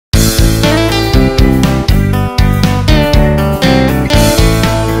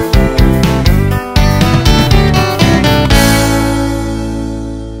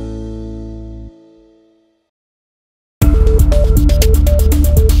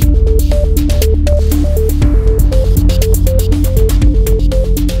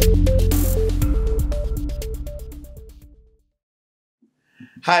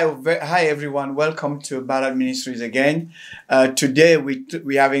Hi everyone. Welcome to Barat Ministries again. Today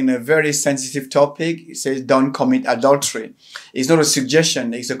we're having a very sensitive topic. It says don't commit adultery. It's not a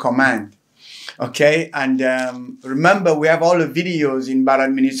suggestion, it's a command. Okay, and remember we have all the videos in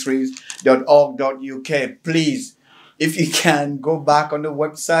baratministries.org.uk. Please, if you can, go back on the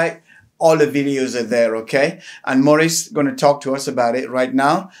website. All the videos are there, okay? And Maurice is going to talk to us about it right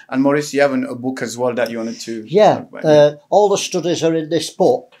now. And Maurice, you have a book as well that you wanted to talk about. All the studies are in this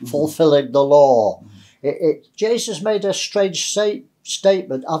book, Fulfilling the Law. Jesus made a strange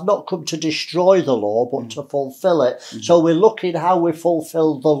statement. I've not come to destroy the law, but to fulfill it. So we're looking how we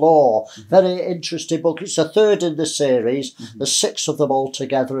fulfill the law. Very interesting book. It's the third in the series. There's 6 of them all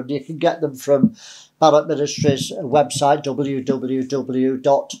together, and you can get them from Barat Ministries website,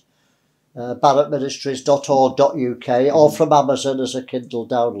 www.baratministries.org.uk, or from Amazon as a Kindle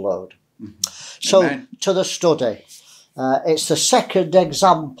download. So, to the study. It's the second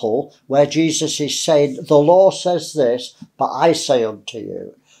example where Jesus is saying, the law says this, but I say unto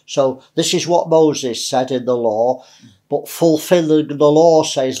you. So this is what Moses said in the law, but fulfilling the law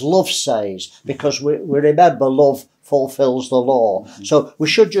says, love says, because we remember love fulfills the law. So we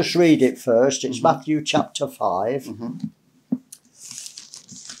should just read it first. It's Matthew chapter 5.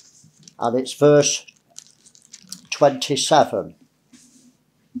 And it's verse 27.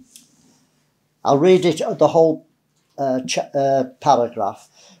 I'll read it, the whole paragraph.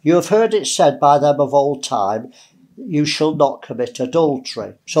 You have heard it said by them of old time, you shall not commit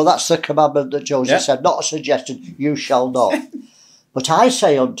adultery. So that's the commandment that Joseph said, not a suggestion, you shall not. But I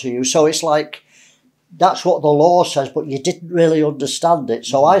say unto you, so it's like, that's what the law says, but you didn't really understand it.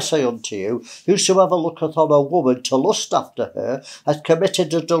 So I say unto you, whosoever looketh on a woman to lust after her hath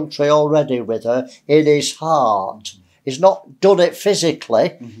committed adultery already with her in his heart. He's not done it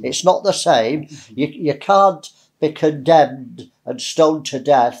physically. It's not the same. You can't be condemned and stoned to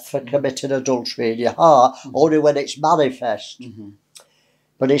death for committing adultery in your heart, only when it's manifest.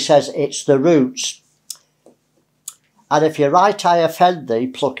 But he says it's the roots. And if your right eye offend thee,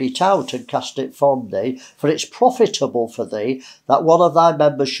 pluck it out and cast it from thee, for it's profitable for thee that one of thy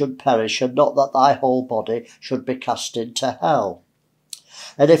members should perish, and not that thy whole body should be cast into hell.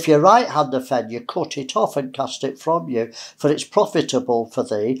 And if your right hand offend you, cut it off and cast it from you, for it's profitable for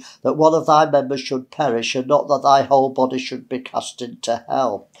thee that one of thy members should perish, and not that thy whole body should be cast into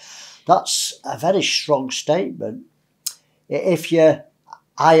hell. That's a very strong statement. If your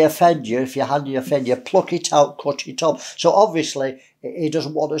eye offend you, if your hand offend you, pluck it out, cut it off. So obviously, he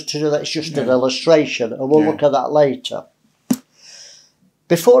doesn't want us to do that. It's just an illustration, and we'll look at that later.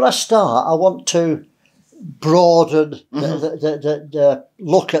 Before I start, I want to broaden the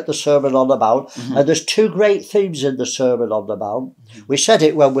look at the Sermon on the Mount. And there's 2 great themes in the Sermon on the Mount. We said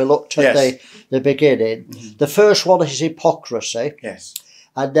it when we looked at the beginning. The first one is hypocrisy.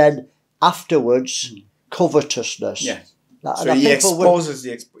 And then afterwards, covetousness. So he exposes the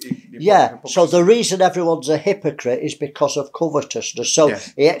hypocrisy. So the reason everyone's a hypocrite is because of covetousness. So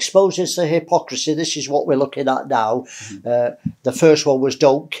he exposes the hypocrisy. This is what we're looking at now. The first one was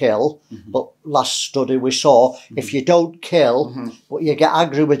don't kill. But last study we saw, if you don't kill, but you get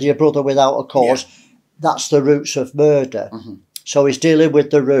angry with your brother without a cause, that's the roots of murder. So he's dealing with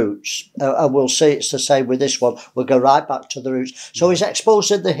the roots. And we'll see it's the same with this one. We'll go right back to the roots. So he's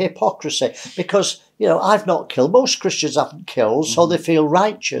exposing the hypocrisy because, you know, I've not killed. Most Christians haven't killed, so they feel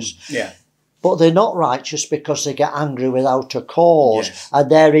righteous. But they're not righteous because they get angry without a cause.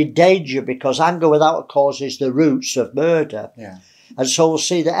 And they're in danger because anger without a cause is the roots of murder. And so we'll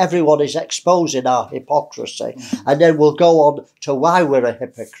see that everyone is exposing our hypocrisy. And then we'll go on to why we're a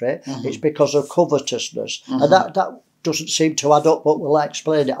hypocrite. It's because of covetousness. And that doesn't seem to add up, but we'll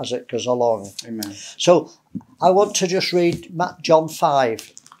explain it as it goes along. So I want to just read John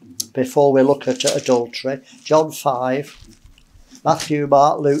 5 before we look at adultery. John 5, Matthew,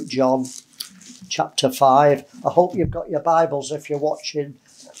 Mark, Luke, John, chapter 5. I hope you've got your Bibles if you're watching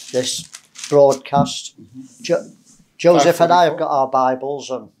this broadcast. Joseph and I have got our Bibles,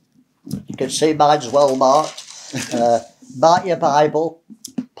 and you can see mine's well marked. Mark your Bible.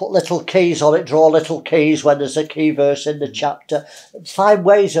 Put little keys on it, draw little keys when there's a key verse in the chapter. Find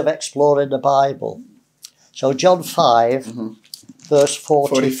ways of exploring the Bible. So John 5, verse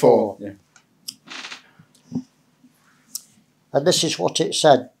 44. And this is what it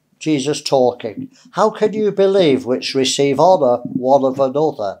said, Jesus talking. How can you believe which receive honour one of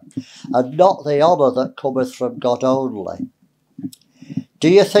another, and not the honour that cometh from God only? Do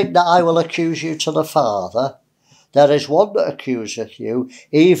you think that I will accuse you to the Father? There is one that accuseth you,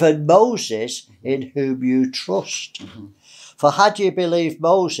 even Moses, in whom you trust. For had you believed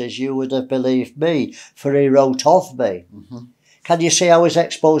Moses, you would have believed me, for he wrote of me. Can you see how he's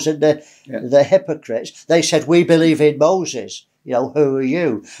exposing the hypocrites? They said, we believe in Moses. You know, who are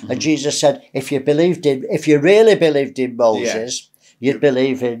you? And Jesus said, if you really believed in Moses, you'd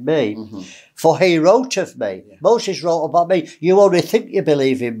believe in me. For he wrote of me. Moses wrote about me. You only think you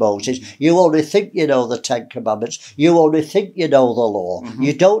believe in Moses. You only think you know the Ten Commandments. You only think you know the law.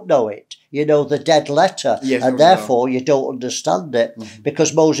 You don't know it. You know the dead letter. And therefore you don't understand it,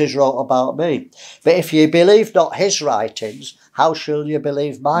 because Moses wrote about me. But if you believe not his writings, how shall you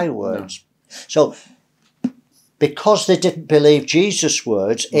believe my words? So, because they didn't believe Jesus'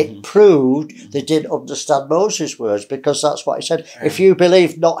 words, it proved they didn't understand Moses' words, because that's what he said. If you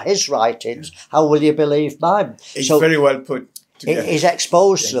believe not his writings, how will you believe mine? It's so very well put together. He's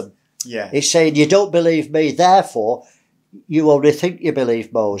exposed them. He's saying, you don't believe me, therefore you only think you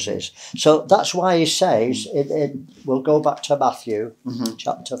believe Moses. So that's why he says, we'll go back to Matthew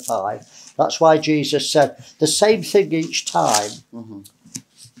chapter 5. That's why Jesus said the same thing each time.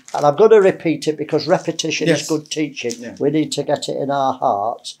 And I'm going to repeat it because repetition is good teaching. We need to get it in our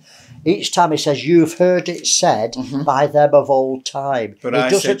hearts. Each time he says, you've heard it said by them of old time. But he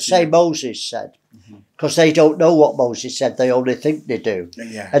doesn't say Moses said, because they don't know what Moses said. They only think they do.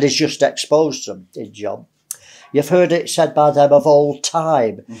 And he's just exposed them in John. You've heard it said by them of old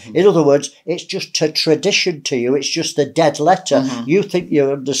time. In other words, it's just a tradition to you. It's just a dead letter. You think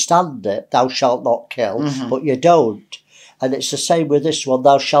you understand it, thou shalt not kill, but you don't. And it's the same with this one,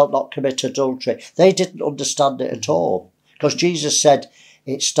 thou shalt not commit adultery. They didn't understand it at all, because Jesus said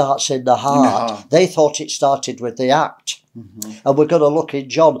it starts in the heart. They thought it started with the act. And we're going to look in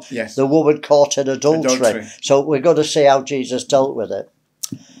John, the woman caught in adultery. So we're going to see how Jesus dealt with it.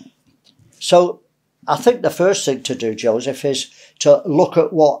 So I think the first thing to do, Joseph, is to look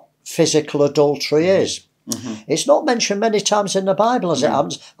at what physical adultery is. It's not mentioned many times in the Bible, as it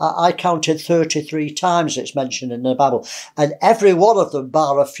happens. I counted 33 times it's mentioned in the Bible, and every one of them,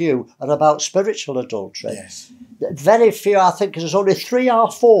 bar a few, are about spiritual adultery. Very few, I think there's only 3 or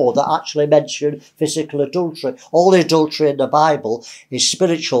 4 that actually mention physical adultery. All adultery in the Bible is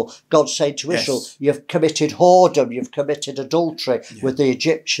spiritual. God said to Israel, you've committed whoredom, you've committed adultery with the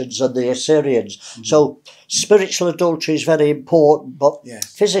Egyptians and the Assyrians. So spiritual adultery is very important, but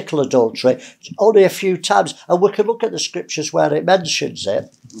physical adultery, only a few times. And we can look at the scriptures where it mentions it.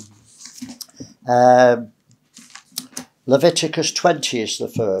 Leviticus 20 is the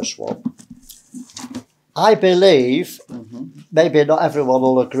first one. I believe, maybe not everyone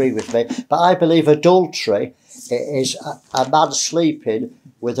will agree with me, but I believe adultery is a man sleeping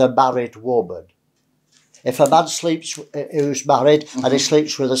with a married woman. If a man sleeps who's married and he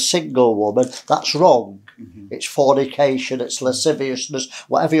sleeps with a single woman, that's wrong. It's fornication, it's lasciviousness,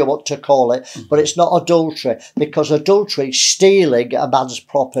 whatever you want to call it, but it's not adultery, because adultery is stealing a man's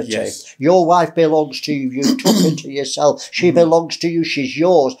property. Your wife belongs to you, you took her to yourself, she belongs to you, she's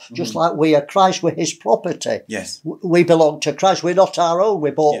yours, just like we are Christ, we're his property. We belong to Christ, we're not our own,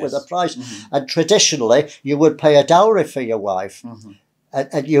 we're bought with a price. And traditionally, you would pay a dowry for your wife.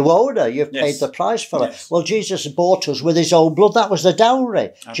 And you own her, you've paid the price for her. Well, Jesus bought us with his own blood. That was the dowry.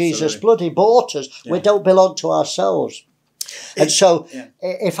 Jesus' blood, he bought us. We don't belong to ourselves. And so,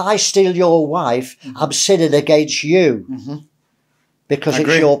 if I steal your wife, I'm sinning against you. Because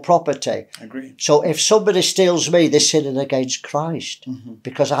it's your property. So if somebody steals me, they're sinning against Christ,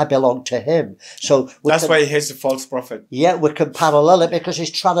 because I belong to him. So that's why he's the false prophet. Yeah, we can parallel it, because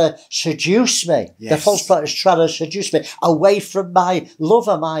he's trying to seduce me. The false prophet is trying to seduce me away from my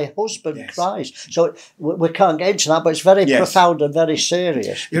lover, my husband, Christ. So we can't get into that, but it's very profound and very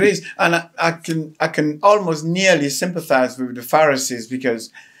serious. It is, and I can almost nearly sympathize with the Pharisees,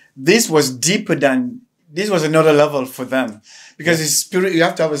 because this was deeper than. This was another level for them, because you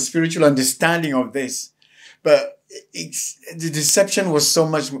have to have a spiritual understanding of this. But the deception was so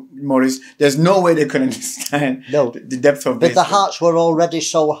much, Maurice, there's no way they could understand the depth of this. But the hearts were already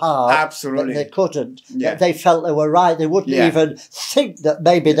so hard that they couldn't. They felt they were right. They wouldn't even think that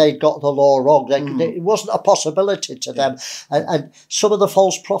maybe they'd got the law wrong. It wasn't a possibility to them. And some of the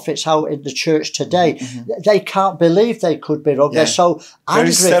false prophets out in the church today, they can't believe they could be wrong. They're so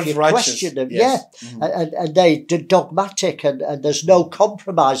angry if you question them. And they're dogmatic, and there's no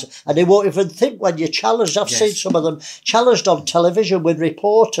compromise. And they won't even think when you're challenged. I've seen some of them challenged on television with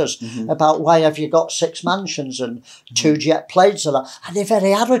reporters about why have you got 6 mansions and 2 jet planes and that. And they're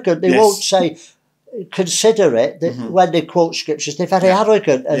very arrogant. They won't say, consider it. When they quote scriptures, they're very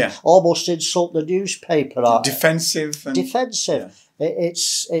arrogant and almost insult the newspaper. Defensive.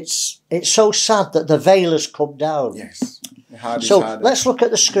 It's so sad that the veil has come down. So let's look at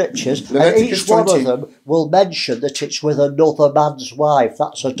the scriptures, and each one of them will mention that it's with another man's wife.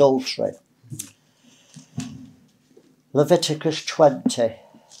 That's adultery. Leviticus 20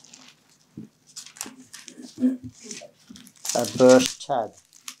 and verse 10.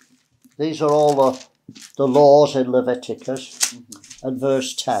 These are all the laws in Leviticus. And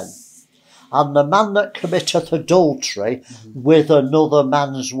verse 10. And the man that committeth adultery with another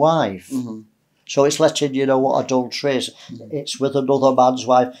man's wife. So it's letting you know what adultery is. It's with another man's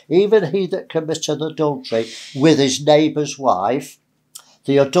wife. Even he that committeth adultery with his neighbour's wife,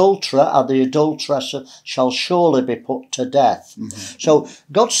 the adulterer and the adulteress shall surely be put to death. So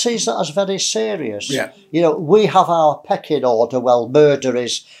God sees that as very serious. Yeah. You know, we have our pecking order. Well, murder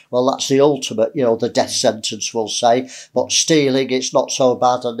is, well, that's the ultimate, you know, the death sentence, we'll say. But stealing, it's not so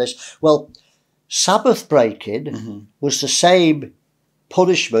bad on this. Well, Sabbath breaking was the same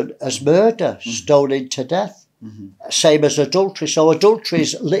punishment as murder, stoning to death. Same as adultery. So adultery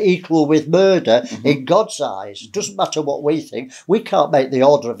is equal with murder in God's eyes. It doesn't matter what we think. We can't make the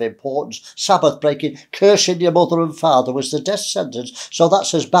order of importance. Sabbath breaking, cursing your mother and father was the death sentence. So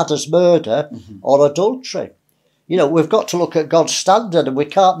that's as bad as murder or adultery. You know, we've got to look at God's standard, and we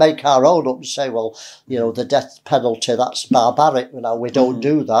can't make our own up and say, well, you know, the death penalty, that's barbaric. You know, we don't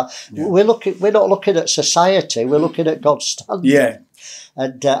do that. Yeah. We're not looking at society. We're looking at God's standard. Yeah.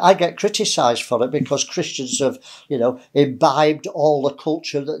 And I get criticised for it because Christians have, you know, imbibed all the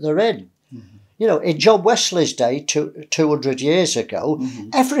culture that they're in. You know, in John Wesley's day, 200 years ago,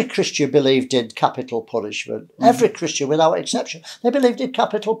 every Christian believed in capital punishment. Every Christian, without exception, they believed in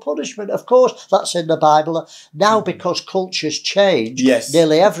capital punishment. Of course, that's in the Bible. Now, because culture's changed,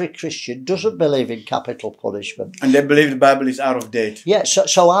 nearly every Christian doesn't believe in capital punishment. And they believe the Bible is out of date. Yeah,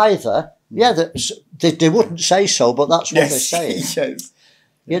 so either, they wouldn't say so, but that's what they're saying. Yes.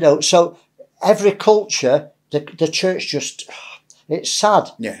 You know, so every culture, the church just... It's sad.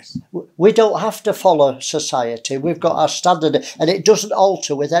 Yes. We don't have to follow society. We've got our standard, and it doesn't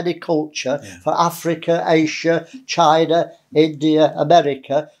alter with any culture. For Africa, Asia, China, India,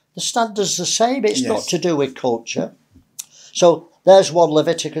 America, the standard's the same. It's not to do with culture. So there's one,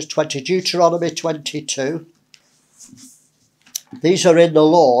 Leviticus 20, Deuteronomy 22. These are in the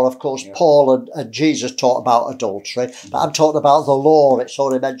law. Of course, Paul and Jesus taught about adultery, but I'm talking about the law. It's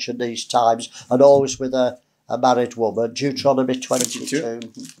only mentioned these times, and always with a married woman. Deuteronomy 22,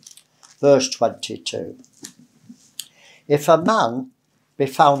 verse 22. If a man be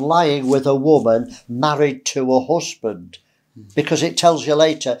found lying with a woman married to a husband, because it tells you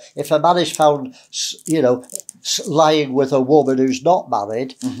later, if a man is found, you know, lying with a woman who's not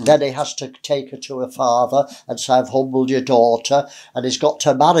married, then he has to take her to her father and say, I've humbled your daughter, and he's got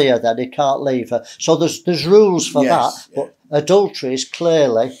to marry her, then he can't leave her. So there's rules for that, but adultery is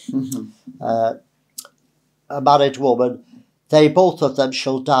clearly... a married woman, they both of them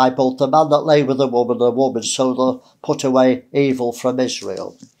shall die, both the man that lay with the woman, so they'll put away evil from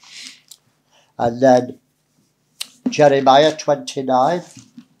Israel. And then Jeremiah 29,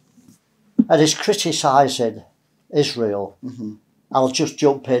 and he's criticising Israel. I'll just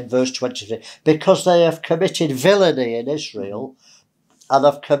jump in, verse 23. Because they have committed villainy in Israel, and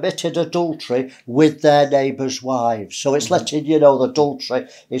have committed adultery with their neighbours' wives. So it's letting you know that adultery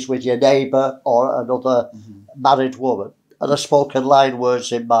is with your neighbour or another married woman. And I've spoken lying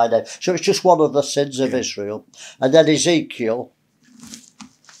words in my name. So it's just one of the sins of Israel. And then Ezekiel,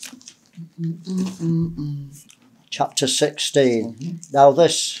 chapter 16. Now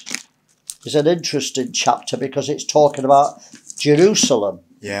this is an interesting chapter because it's talking about Jerusalem.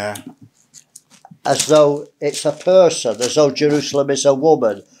 Yeah. As though it's a person, as though Jerusalem is a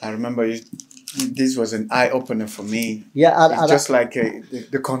woman. I remember this was an eye-opener for me. Yeah, and just like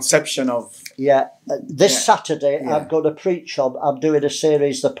the conception of... Yeah, this Saturday I'm going to preach on, I'm doing a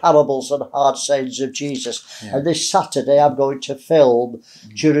series, The Parables and Hard Sayings of Jesus. And this Saturday I'm going to film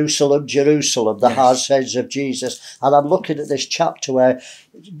Jerusalem, Jerusalem, the Hard Sayings of Jesus. And I'm looking at this chapter where,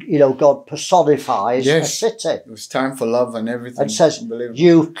 you know, God personifies a city. It was time for love and everything. And says,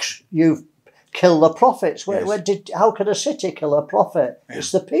 you've kill the prophets. How can a city kill a prophet?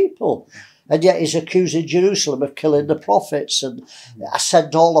 It's the people. And yet he's accusing Jerusalem of killing the prophets, and I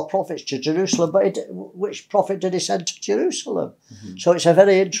sent all the prophets to Jerusalem, but which prophet did he send to Jerusalem? So it's a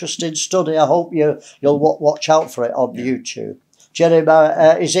very interesting study. I hope you'll watch out for it on YouTube.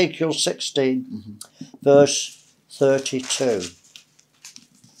 Ezekiel 16, verse 32.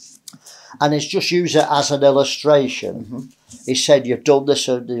 And he's just used it as an illustration. He said, you've done this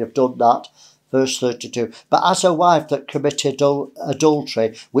and you've done that. Verse 32, but as a wife that committed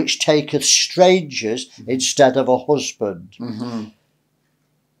adultery, which taketh strangers instead of a husband.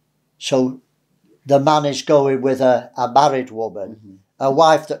 So the man is going with a married woman, a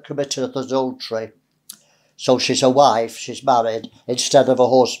wife that committed adultery. So she's a wife, she's married, instead of a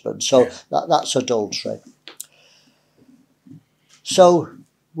husband. So that's adultery. So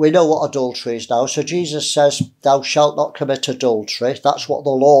we know what adultery is now. So Jesus says, thou shalt not commit adultery. That's what the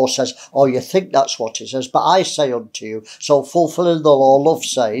law says. Or you think that's what it says. But I say unto you, so fulfilling the law, love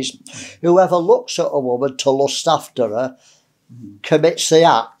says, whoever looks at a woman to lust after her commits the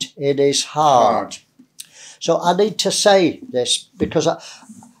act in his heart. So I need to say this because,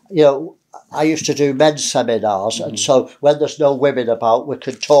 I used to do men's seminars, and so when there's no women about, we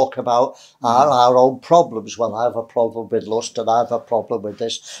could talk about our own problems. Well, I have a problem with lust, and I have a problem with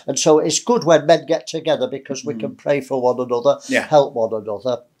this. And so it's good when men get together because we can pray for one another, help one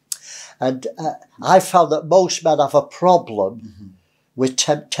another. And I found that most men have a problem with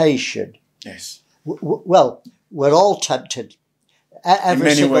temptation. Yes. Well, we're all tempted.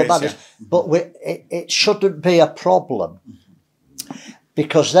 Every single man. But it shouldn't be a problem.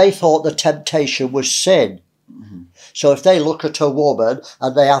 Because they thought the temptation was sin. So if they look at a woman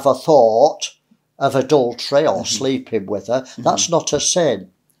and they have a thought of adultery or sleeping with her, that's not a sin.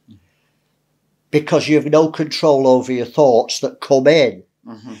 Because you've no control over your thoughts that come in.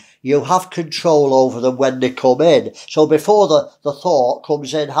 You have control over them when they come in. So before the thought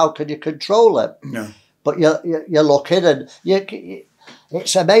comes in, how can you control it? No. But you're looking and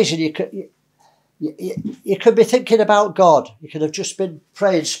it's amazing. You could be thinking about God. You could have just been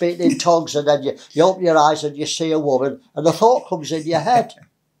praying, speaking in tongues, and then you open your eyes and you see a woman, and the thought comes in your head.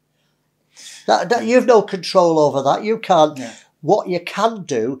 That you've no control over that. You can't. Yeah. What you can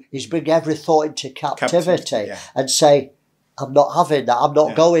do is bring every thought into captivity and say, I'm not having that. I'm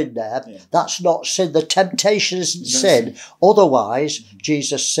not going there. Yeah. That's not sin. The temptation isn't sin. Otherwise,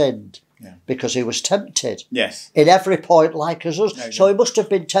 Jesus sinned. Yeah. Because he was tempted. Yes. In every point like as us. Okay. So he must have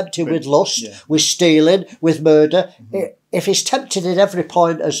been tempted with lust, with stealing, with murder. If he's tempted in every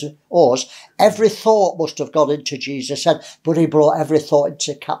point as us, every thought must have gone into Jesus' head. But he brought every thought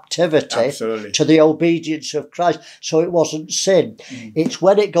into captivity to the obedience of Christ. So it wasn't sin. It's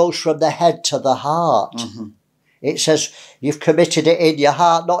when it goes from the head to the heart. It says you've committed it in your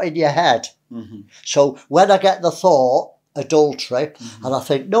heart, not in your head. So when I get the thought, adultery, and I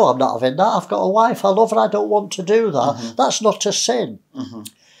think, no, I'm not having that. I've got a wife, I love her, I don't want to do that. That's not a sin.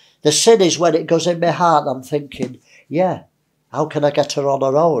 The sin is when it goes in my heart and I'm thinking, how can I get her on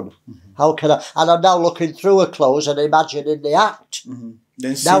her own? How can I? And I'm now looking through her clothes and imagining the act.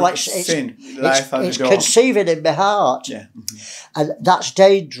 Then now sin. It's conceiving in my heart. And that's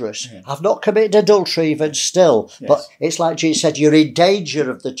dangerous. I've not committed adultery even still, but it's like Jesus said, you're in danger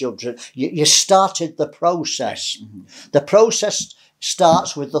of the judgment. You started the process. The process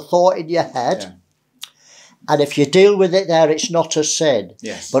starts with the thought in your head. And if you deal with it there, it's not a sin.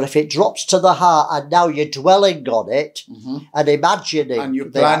 But if it drops to the heart and now you're dwelling on it and imagining and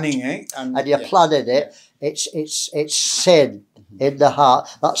you're planning it and you're planning it, it's sin in the heart.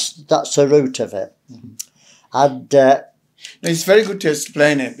 That's the root of it. And it's very good to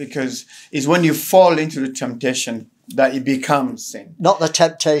explain it because it's when you fall into the temptation that it becomes sin. Not the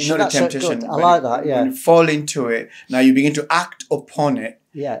temptation. Not the temptation. I like that, When you fall into it, now you begin to act upon it.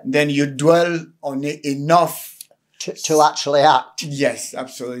 Then you dwell on it enough to actually act. Yes,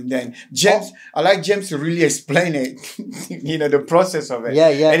 absolutely. Then James, I like James to really explain it, the process of it.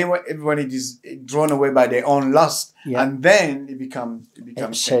 Anyway, when it is drawn away by their own lust, and then it becomes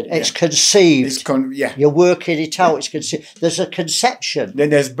sin. It's conceived. You're working it out. It's conceived. There's a conception. Then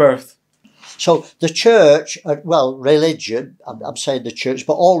there's birth. So the church, religion, I'm saying the church,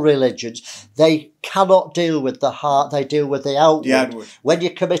 but all religions, they cannot deal with the heart, they deal with the outward. When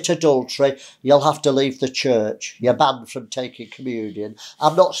you commit adultery, you'll have to leave the church. You're banned from taking communion.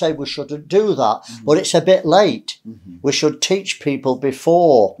 I'm not saying we shouldn't do that, but it's a bit late. We should teach people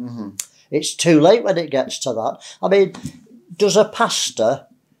before. It's too late when it gets to that. I mean, does a pastor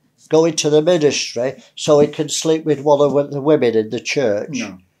go into the ministry so he can sleep with one of the women in the church?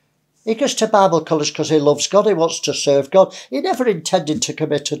 No. He goes to Bible college because he loves God. He wants to serve God. He never intended to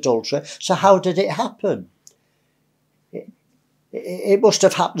commit adultery. So how did it happen? It must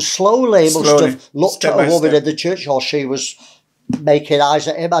have happened slowly. He must have looked at a woman in the church, or she was making eyes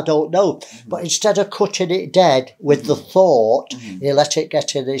at him. I don't know. But instead of cutting it dead with the thought, he let it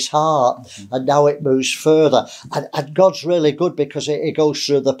get in his heart. And now it moves further. And God's really good because it goes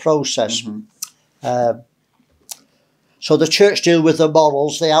through the process. So the church deal with the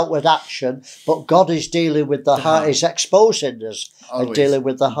morals, the outward action, but God is dealing with the heart. He's exposing us and dealing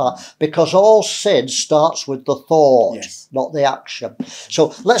with the heart. Because all sin starts with the thought, not the action.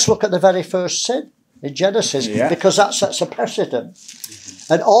 So let's look at the very first sin in Genesis, because that sets a precedent.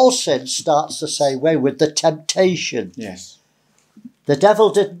 And all sin starts the same way, with the temptation. The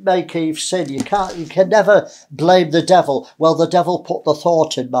devil didn't make Eve sin. You can never blame the devil. Well, the devil put the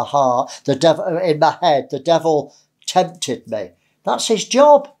thought in my heart, the devil in my head, the devil tempted me. That's his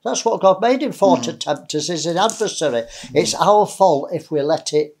job. That's what God made him for, to tempt us, is an adversary. It's our fault if we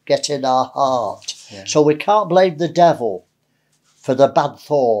let it get in our heart. Yeah. So we can't blame the devil for the bad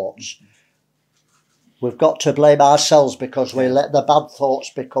thoughts. We've got to blame ourselves because we let the bad thoughts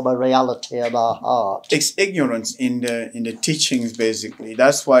become a reality in our heart. It's ignorance in the teachings, basically.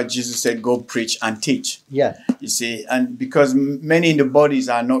 That's why Jesus said, go preach and teach. Yeah. You see, and because many in the bodies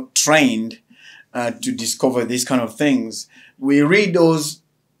are not trained to discover these kind of things. We read those,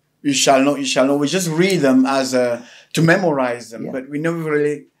 you shall know, you shall know. We just read them as to memorize them, but we never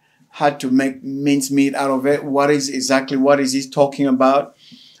really had to make mincemeat out of it. What is he talking about?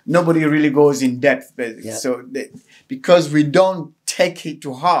 Nobody really goes in depth, basically. Yeah. So because we don't take it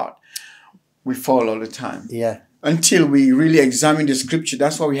to heart, we fall all the time. Yeah. Until we really examine the scripture.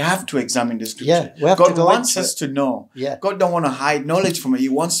 That's why we have to examine the scripture. Yeah, we have God to go wants into us to know. Yeah. God don't want to hide knowledge from it. He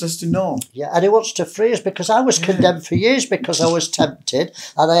wants us to know. Yeah, and he wants to free us, because I was condemned for years because I was tempted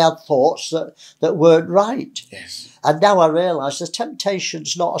and I had thoughts that weren't right. Yes. And now I realise the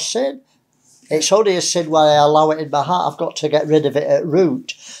temptation's not a sin. It's only a sin when I allow it in my heart. I've got to get rid of it at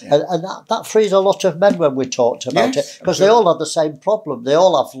root. Yeah. And that frees a lot of men when we talked about it, because they all have the same problem. They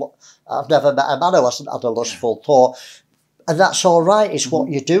all have... I've never met a man who hasn't had a lustful thought. And that's all right. It's what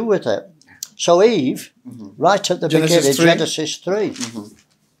you do with it. So Eve, right at the beginning, Genesis 3,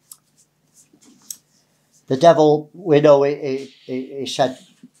 the devil, we know he said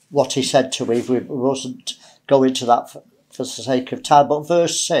what he said to Eve. We wasn't going to that for the sake of time. But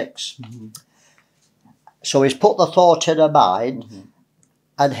verse 6. So he's put the thought in her mind,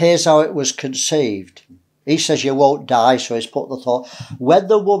 and here's how it was conceived. He says you won't die, so he's put the thought. When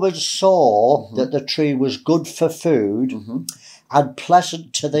the woman saw that the tree was good for food and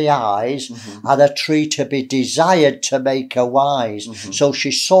pleasant to the eyes and a tree to be desired to make her wise. So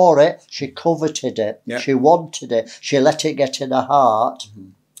she saw it, she coveted it, she wanted it, she let it get in her heart.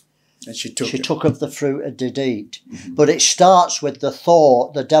 And she took of the fruit and did eat. But it starts with the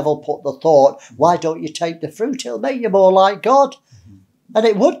thought. The devil put the thought, why don't you take the fruit? It'll make you more like God. And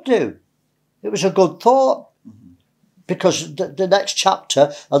it would do. It was a good thought. Because the next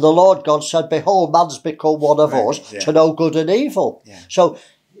chapter, and the Lord God said, behold, man's become one of us to know good and evil. Yeah. So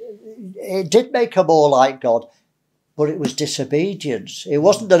it did make her more like God, but it was disobedience. It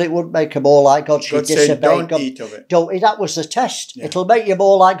wasn't that it wouldn't make her more like God. She disobeyed don't God. Eat of it. Don't eat. That was the test. Yeah. It'll make you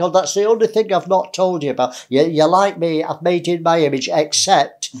more like God. That's the only thing I've not told you about. You're like me. I've made you in my image,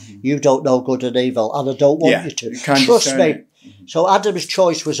 except you don't know good and evil, and I don't want you to. Trust me. So Adam's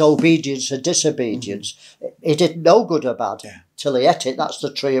choice was obedience and disobedience. He didn't know good or bad till he ate it. That's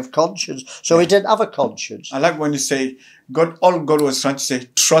the tree of conscience. So he didn't have a conscience. I like when you say, all God was trying to say,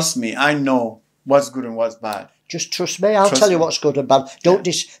 trust me, I know what's good and what's bad. Just trust me. I'll tell you what's good and bad.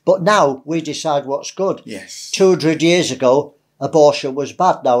 But now we decide what's good. Yes. 200 years ago, abortion was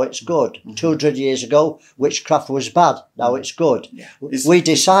bad. Now it's good. 200 years ago, witchcraft was bad. Now it's good. Yeah. We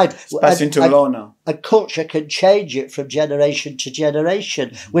decide. It's passed into law now. And culture can change it from generation to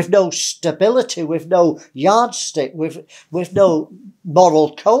generation with no stability, with no yardstick, with no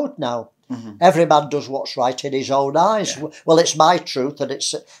moral code now. Every man does what's right in his own eyes. Yeah. Well, it's my truth and it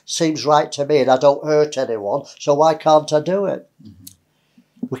seems right to me and I don't hurt anyone, so why can't I do it?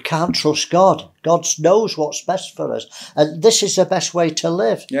 We can't trust God. God knows what's best for us. And this is the best way to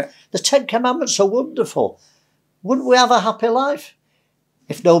live. Yeah. The 10 Commandments are wonderful. Wouldn't we have a happy life?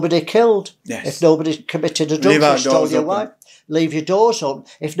 If nobody killed, if nobody committed adultery, stole your wife, leave your doors open.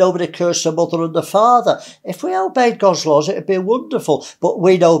 If nobody cursed the mother and the father. If we obeyed God's laws, it would be wonderful. But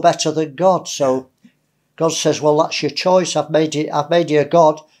we know better than God. So God says, well, that's your choice. I've made you a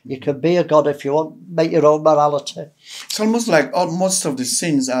God. You can be a God if you want. Make your own morality. It's almost like most of the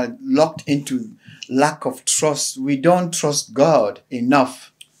sins are locked into lack of trust. We don't trust God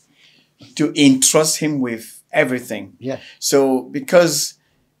enough to entrust him with everything. Yeah. So because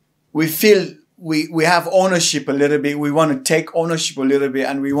we feel we have ownership a little bit, we want to take ownership a little bit,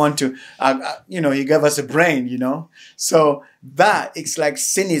 and we want to, he gave us a brain, So that, it's like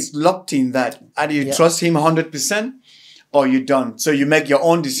sin is locked in that. Either you trust him 100% or you don't. So you make your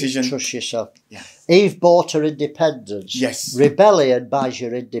own decision. Trust yourself. Yeah. Eve bought her independence. Yes. Rebellion buys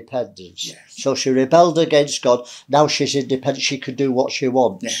your independence. Yes. So she rebelled against God. Now she's independent. She can do what she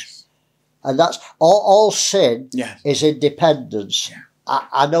wants. Yes. And that's all sin is independence. Yeah.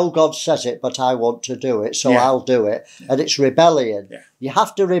 I know God says it, but I want to do it, so I'll do it. Yeah. And it's rebellion. Yeah. You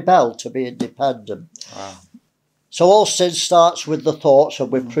have to rebel to be independent. Wow. So all sin starts with the thoughts,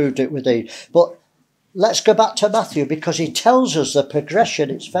 and we've proved it with Eve. But let's go back to Matthew, because he tells us the progression.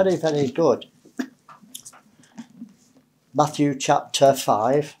 It's very, very good. Matthew chapter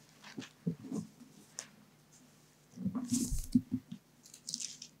 5.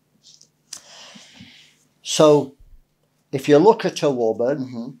 So if you look at a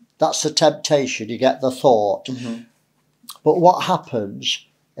woman, that's the temptation, you get the thought. But what happens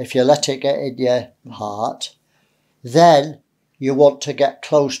if you let it get in your heart? Then you want to get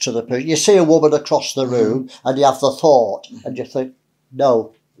close to the person. You see a woman across the room and you have the thought and you think,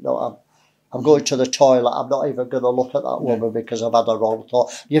 no, I'm going to the toilet. I'm not even going to look at that woman because I've had a wrong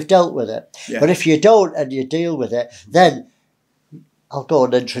thought. You've dealt with it. Yeah. But if you don't and you deal with it, then I'll go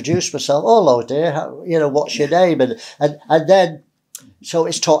and introduce myself. Oh, hello, dear. What's your name? And then, so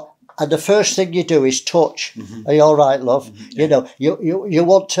it's taught. And the first thing you do is touch. Are you all right, love? Yeah. You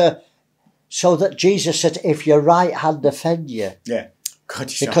want to, so that Jesus said, if your right hand offend you. Yeah.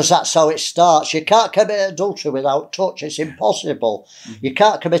 Because that's how it starts. You can't commit adultery without touch. It's impossible. You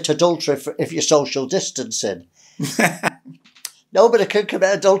can't commit adultery if you're social distancing. Nobody can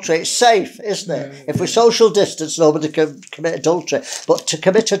commit adultery. It's safe, isn't it? If we social distance, nobody can commit adultery. But to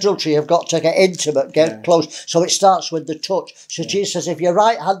commit adultery, you've got to get intimate, get close. So it starts with the touch. So Jesus says, if your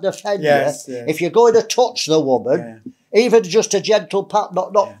right hand offend you, if you're going to touch the woman, even just a gentle pat,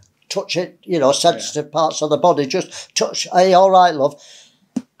 not touch it, sensitive parts of the body, just touch, hey, all right, love,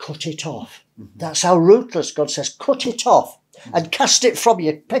 cut it off. That's how ruthless God says, cut it off and cast it from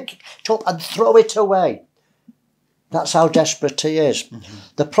you, pick it up and throw it away. That's how desperate he is.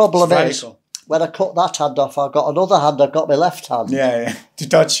 The problem is, when I cut that hand off, I've got another hand, I've got my left hand. Yeah, to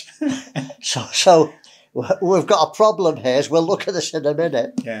touch. so we've got a problem here, we'll look at this in a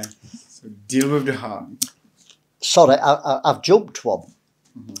minute. Yeah, so deal with the heart. Sorry, I've jumped one.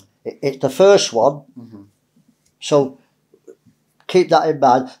 It's the first one. So keep that in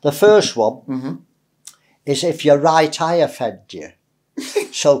mind. The first one is if your right eye offend you.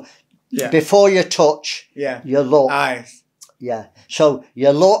 So before you touch, you look. Eyes. Yeah. So you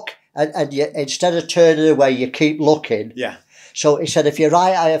look and you, instead of turning away, you keep looking. Yeah. So he said, if your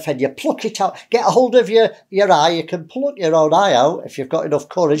right eye offend you, pluck it out. Get a hold of your eye. You can pluck your own eye out if you've got enough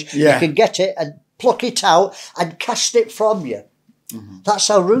courage. Yeah. You can get it and pluck it out and cast it from you. That's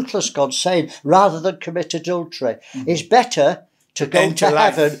how ruthless God's saying. Rather than commit adultery, it's better to go to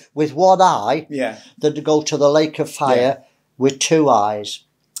heaven with one eye than to go to the lake of fire with two eyes.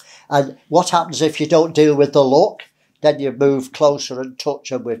 And what happens if you don't deal with the look? Then you move closer and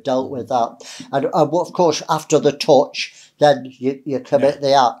touch, and we've dealt with that. And of course, after the touch, then you commit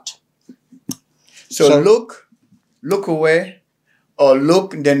the act. So look away, or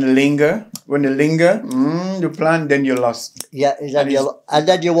look, then linger. When you linger, you plan, then you're lost. Yeah, and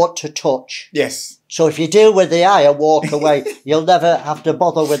then you want to touch. Yes. So if you deal with the eye and walk away, you'll never have to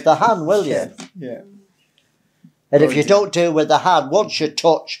bother with the hand, will you? Yeah. And if you don't deal with the hand, once you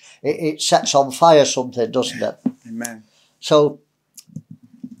touch, it sets on fire something, doesn't it? Amen. So,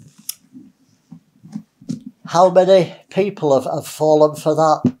 how many people have fallen for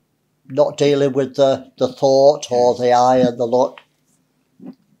that? Not dealing with the thought or the eye and the look.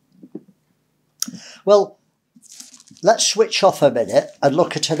 Well, let's switch off a minute and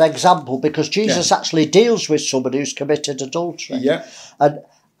look at an example, because Jesus actually deals with somebody who's committed adultery. Yeah. And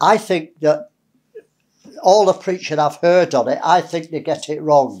I think that all the preaching I've heard on it, I think they get it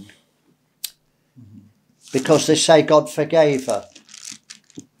wrong. Because they say God forgave her.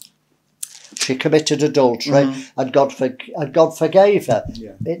 She committed adultery and God forgave her.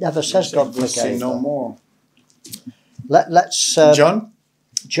 Yeah. It never says God forgave her. No more. Let's John?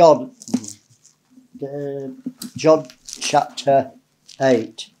 John. John chapter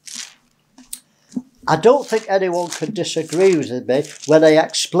 8. I don't think anyone can disagree with me when I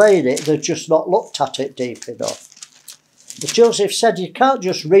explain it. They've just not looked at it deep enough. As Joseph said, you can't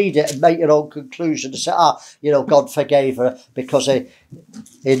just read it and make your own conclusion and say, God forgave her because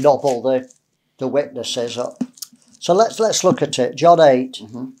he nobbled the witnesses up. So let's look at it. John 8,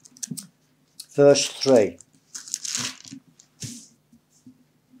 verse 3.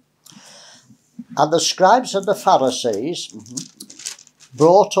 And the scribes and the Pharisees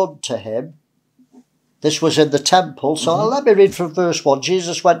brought unto him. This was in the temple. So let me read from verse 1.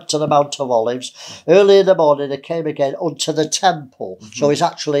 Jesus went to the Mount of Olives. Early in the morning, he came again unto the temple. So he's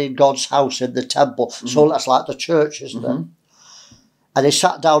actually in God's house in the temple. So that's like the church, isn't it? And he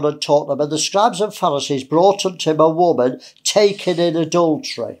sat down and taught them. And the scribes and Pharisees brought unto him a woman taken in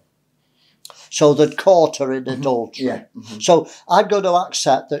adultery. So they'd caught her in adultery. Yeah. So I'm going to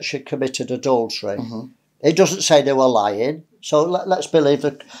accept that she committed adultery. It doesn't say they were lying. So let's believe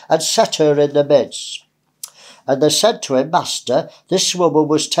that. And set her in the midst. And they said to him, Master, this woman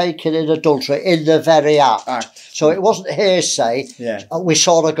was taken in adultery in the very act. So it wasn't hearsay. Yeah. We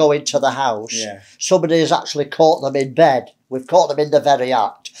saw her go into the house. Yeah. Somebody has actually caught them in bed. We've caught them in the very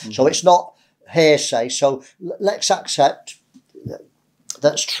act. So it's not hearsay. So let's accept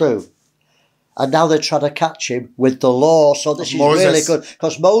that's true. And now they're trying to catch him with the law. So this is really good,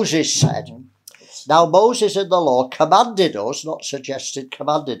 because Moses said, now Moses in the law commanded us, not suggested,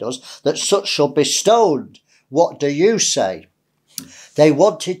 commanded us, that such should be stoned. What do you say? They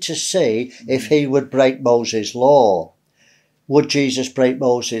wanted to see if he would break Moses' law. Would Jesus break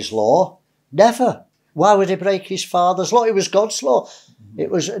Moses' law? Never. Why would he break his father's law? It was God's law.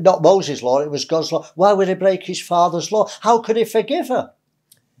 It was not Moses' law, it was God's law. Why would he break his father's law? How could he forgive her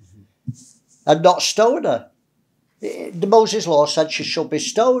and not stone her? The Moses' law said she should be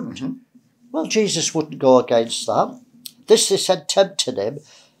stoned. Well, Jesus wouldn't go against that. This, they said, tempted him,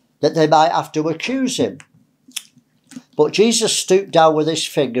 that they might have to accuse him. But Jesus stooped down with his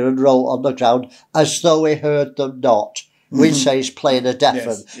finger and wrote on the ground as though he heard them not. We'd say he's playing a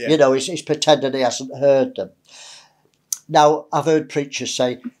deafened. Yes, yeah. You know, he's pretending he hasn't heard them. Now, I've heard preachers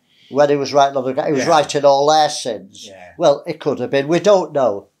say, when he was writing on the ground, he was writing all their sins. Yeah. Well, it could have been. We don't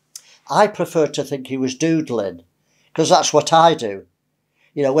know. I prefer to think he was doodling, because that's what I do.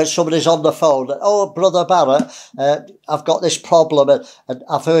 You know, when somebody's on the phone, oh, Brother Barrett, I've got this problem, and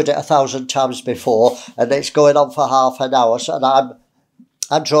I've heard it 1,000 times before, and it's going on for half an hour, so, and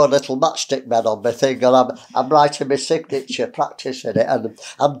I'm drawing little matchstick men on my thing, and I'm writing my signature, practising it, and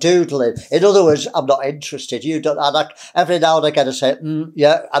I'm doodling. In other words, I'm not interested. You don't. And every now and again I say,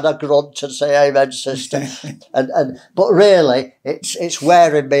 yeah, and I grunt and say, amen, sister. But really, it's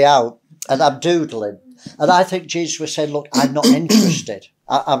wearing me out, and I'm doodling. And I think Jesus was saying, look, I'm not interested.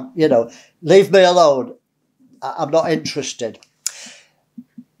 I'm, you know, leave me alone. I'm not interested.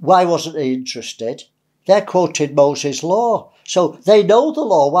 Why wasn't he interested? They're quoting Moses' law. So they know the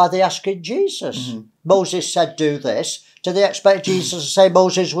law. Why are they asking Jesus? Moses said, do this. Do they expect Jesus to say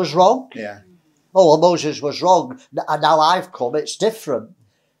Moses was wrong? Yeah. Oh, well, Moses was wrong, and now I've come, it's different.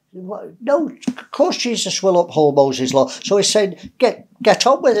 No, of course Jesus will uphold Moses' law. So he's saying, get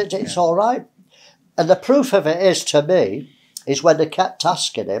on with it, it's all right. And the proof of it is, to me, is when they kept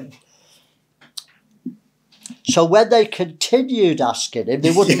asking him. So when they continued asking him,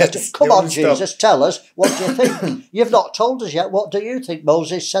 they wouldn't come on, Jesus, tell us, what do you think? You've not told us yet, what do you think?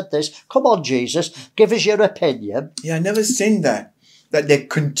 Moses said this. Come on, Jesus, give us your opinion. Yeah, I never seen that they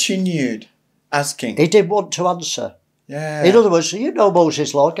continued asking. He didn't want to answer. Yeah. In other words, you know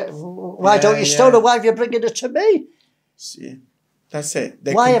Moses' law, why don't you stone her? Why have you bringing her to me? See, that's it.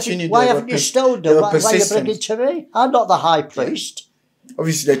 They why continued. haven't you stoned her? Why are you bringing to me? I'm not the high priest.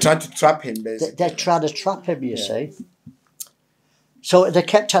 Obviously, they tried to trap him, basically. They're trying to trap him, you see. So they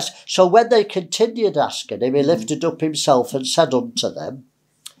kept asking. So when they continued asking him, he lifted up himself and said unto them,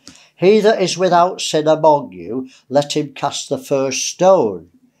 he that is without sin among you, let him cast the first stone.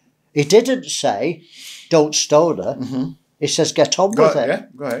 He didn't say, don't stone her. He says, get on with it. Yeah,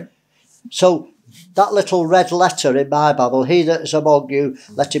 go ahead. So that little red letter in my Bible, he that is among you,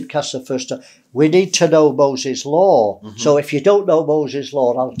 let him cast the first stone. We need to know Moses' law. So if you don't know Moses'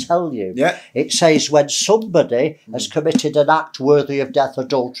 law, I'll tell you. Yeah. It says when somebody has committed an act worthy of death,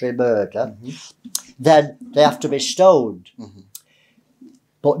 adultery, murder, then they have to be stoned.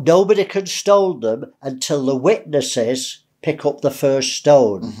 But nobody can stone them until the witnesses pick up the first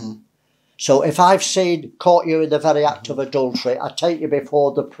stone. So if I've caught you in the very act of adultery, I take you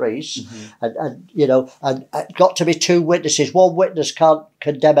before the priest, and you know, and it's got to be two witnesses. One witness can't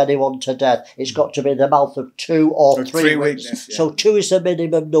condemn anyone to death. It's got to be in the mouth of two or three witnesses. Yeah. So two is the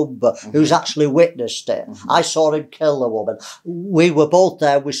minimum number who's actually witnessed it. I saw him kill the woman. We were both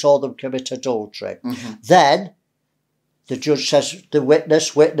there. We saw them commit adultery. Then the judge says, the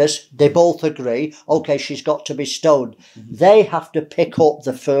witness, they both agree, okay, she's got to be stoned. They have to pick up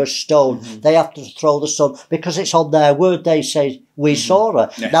the first stone. They have to throw the stone, because it's on their word. They say, we saw her.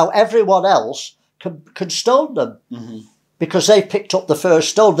 Yeah. Now, everyone else can stone them, because they picked up the first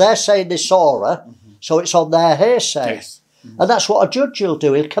stone. They're saying they saw her, so it's on their hearsay. Yes. And that's what a judge will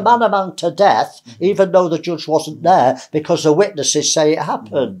do. He'll command a man to death, even though the judge wasn't there, because the witnesses say it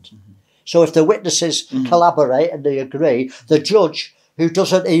happened. So if the witnesses collaborate and they agree, the judge, who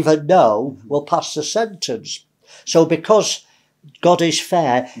doesn't even know, will pass the sentence. So because God is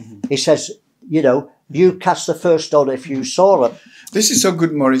fair, he says, you know, you cast the first stone if you saw it. This is so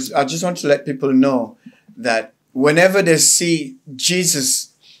good, Maurice. I just want to let people know that whenever they see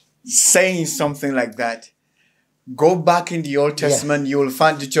Jesus saying something like that, go back in the Old Testament, you will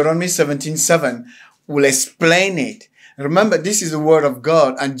find Deuteronomy 17:7 will explain it. Remember, this is the word of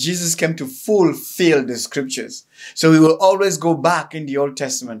God, and Jesus came to fulfill the scriptures. So we will always go back in the Old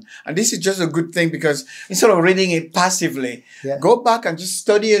Testament. And this is just a good thing, because instead of reading it passively, go back and just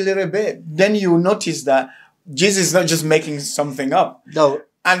study a little bit. Then you will notice that Jesus is not just making something up. No.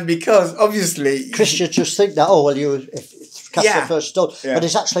 And because obviously Christians just think that, oh, well, cast the first stone. Yeah. But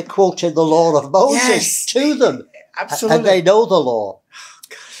he's actually quoting the law of Moses to them. Absolutely. And they know the law.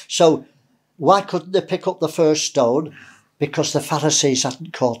 So why couldn't they pick up the first stone? Because the Pharisees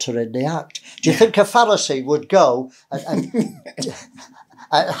hadn't caught her in the act. Do you think a Pharisee would go and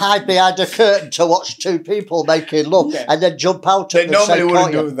hide behind a curtain to watch two people making love and then jump out They and say, normally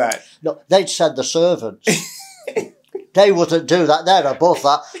wouldn't do that. No, they'd send the servants. They wouldn't do that. They're above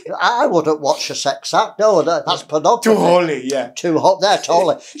that. I wouldn't watch a sex act. No, that's pornography. Too holy, yeah. Too hot. They're too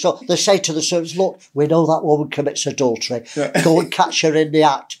holy. So they say to the servants, look, we know that woman commits adultery. Yeah. Go and catch her in the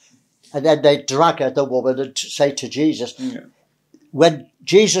act. And then they drag her, the woman, and say to Jesus, when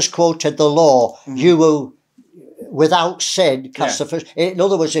Jesus quoted the law, you will, without sin, cast the first. In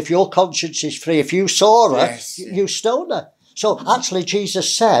other words, if your conscience is free, if you saw her, you stone her. So actually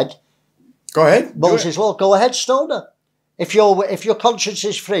Jesus said, go ahead. Moses' law, go ahead, stone her. If your conscience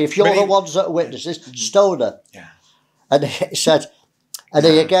is free, if you're the ones that are witnesses, stone her. Yeah. And he said, and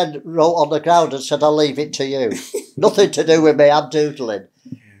he again wrote on the ground and said, I'll leave it to you. Nothing to do with me, I'm doodling.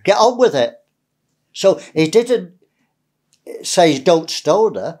 Get on with it. So he didn't say don't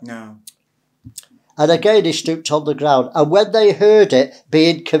stone her. No. And again he stooped on the ground. And when they heard it,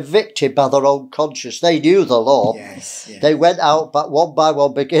 being convicted by their own conscience, they knew the law. Yes. They went out but one by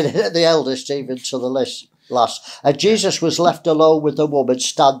one, beginning at the eldest, even to the last. And Jesus was left alone with the woman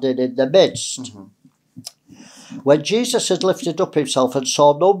standing in the midst. When Jesus had lifted up himself and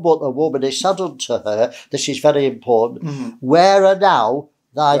saw none but the woman, he said unto her, this is very important, where are now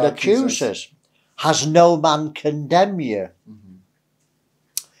thine accusers? Has no man condemned you?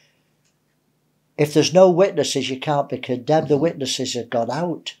 If there's no witnesses, you can't be condemned. The witnesses have gone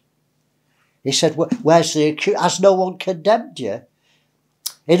out. He said, where's the accuser? Has no one condemned you?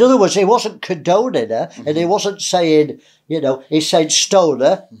 In other words, he wasn't condoning her, and he wasn't saying, he said, stone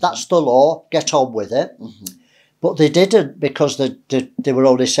her, that's the law, get on with it. But they didn't, because they were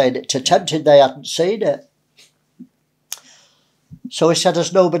only saying it to tempt him, they hadn't seen it. So he said,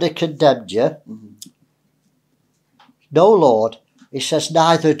 has nobody condemned you? No, Lord. He says,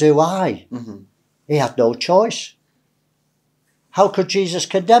 neither do I. He had no choice. How could Jesus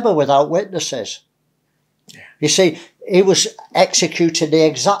condemn her without witnesses? You see, he was executing the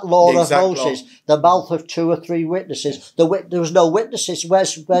exact law of Moses, the mouth of 2 or 3 witnesses. There was no witnesses.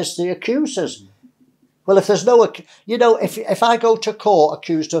 Where's the accusers? Well, if there's no, if I go to court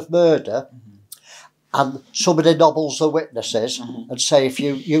accused of murder, and somebody nobbles the witnesses and say, if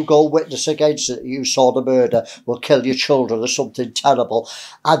you go witness against it, you saw the murder, we'll kill your children or something terrible,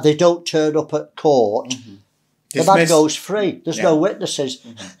 and they don't turn up at court, the man goes free. There's no witnesses.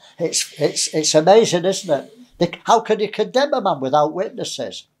 It's amazing, isn't it? How can you condemn a man without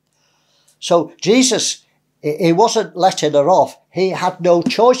witnesses? So Jesus, he wasn't letting her off. He had no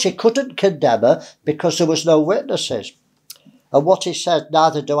choice. He couldn't condemn her because there was no witnesses. And what he said,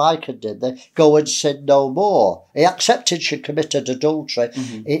 neither do I condemn thee, go and sin no more. He accepted she committed adultery.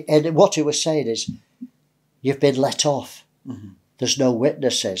 And what he was saying is, you've been let off. There's no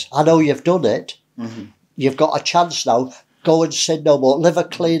witnesses. I know you've done it. You've got a chance now. Go and sin no more. Live a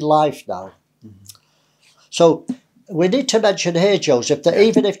clean life now. So we need to mention here, Joseph, that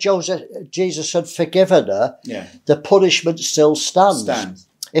even if Jesus had forgiven her, the punishment still stands.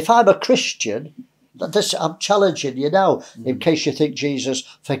 If I'm a Christian, I'm challenging you now, in case you think Jesus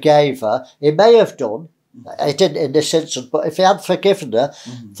forgave her. He may have done. He didn't in this instance, but if he had forgiven her,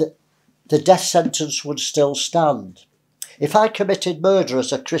 the death sentence would still stand. If I committed murder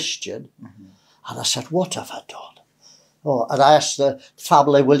as a Christian, and I said, what have I done? Oh, and I asked the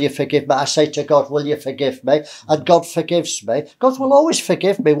family, will you forgive me? I say to God, will you forgive me? And God forgives me. God will always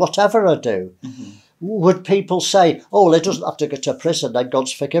forgive me, whatever I do. Would people say, oh, he doesn't have to go to prison, then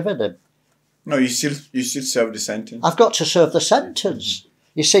God's forgiven him? No, you still serve the sentence. I've got to serve the sentence.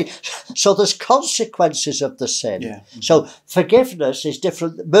 You see, so there's consequences of the sin. So forgiveness is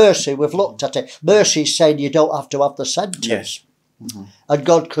different. Mercy, we've looked at it. Mercy is saying you don't have to have the sentence. And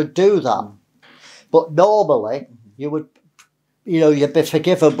God could do that. But normally, you'd be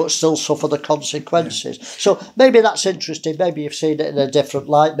forgiven but still suffer the consequences. So maybe that's interesting. Maybe you've seen it in a different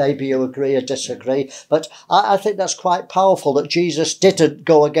light. Maybe you agree or disagree. But I think that's quite powerful that Jesus didn't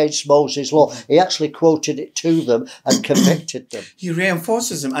go against Moses' law. He actually quoted it to them and convicted them. He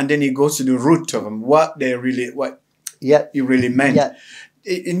reinforces them, and then he goes to the root of them, what he really meant.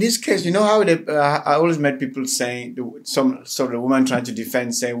 In this case, you know how I always met people saying, some sort of woman trying to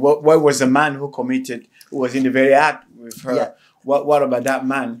defend, saying, what was the man who was in the very act with her? What about that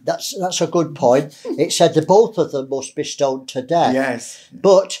man? That's a good point. It said that both of them must be stoned to death.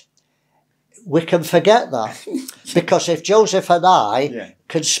 But we can forget that. Because if Joseph and I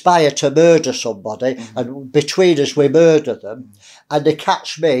conspire to murder somebody, and between us we murder them, and they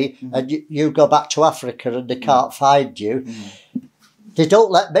catch me, and you go back to Africa and they can't find you, they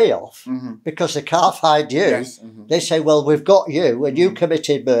don't let me off because they can't find you. Yes. They say, well, we've got you and you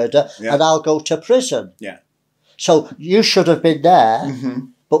committed murder and I'll go to prison. Yeah. So you should have been there,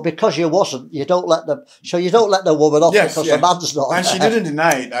 but because you wasn't, you don't let them. So you don't let the woman off because the man's not and there. she didn't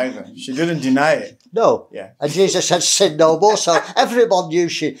deny it either. She didn't deny it. No. Yeah. And Jesus said, sin no more. So everyone knew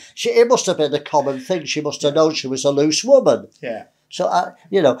it must have been a common thing. She must have known she was a loose woman. Yeah. So,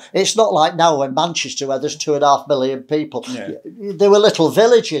 it's not like now in Manchester where there's 2.5 million people. Yeah. There were little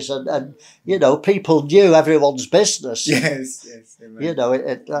villages and people knew everyone's business. Yes.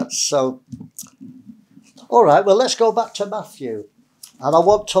 Amen. That's so. All right, well, let's go back to Matthew. And I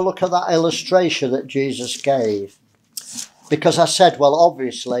want to look at that illustration that Jesus gave. Because I said, well,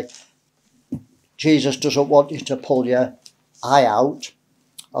 obviously, Jesus doesn't want you to pull your eye out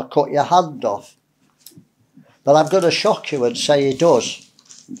or cut your hand off. But I'm going to shock you and say he does.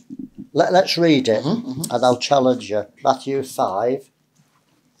 Let's read it, and I'll challenge you. Matthew 5.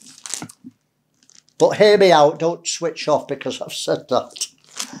 But hear me out. Don't switch off because I've said that.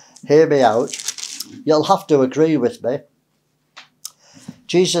 Hear me out. You'll have to agree with me.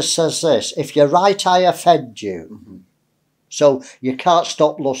 Jesus says this, if your right eye offend you, so you can't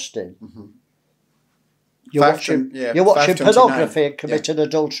stop lusting. You're watching pornography and committing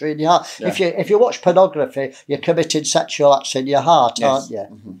adultery in your heart. Yeah. If you watch pornography, you're committing sexual acts in your heart, aren't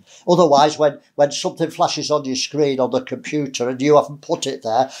you? Otherwise, when something flashes on your screen on the computer and you haven't put it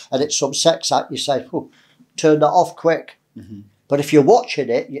there and it's some sex act, you say, turn that off quick. But if you're watching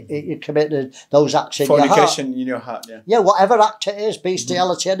it, you're committing those acts in your heart. Fornication in your heart, yeah. Yeah, whatever act it is,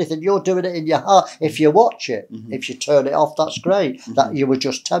 bestiality, anything, you're doing it in your heart. If you watch it, if you turn it off, that's great. That you were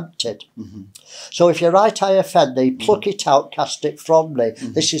just tempted. So if your right eye offend thee, pluck it out, cast it from thee.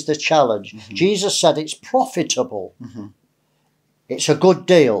 This is the challenge. Jesus said it's profitable. It's a good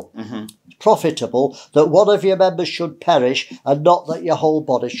deal. It's profitable that one of your members should perish and not that your whole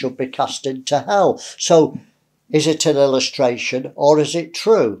body should be cast into hell. So is it an illustration or is it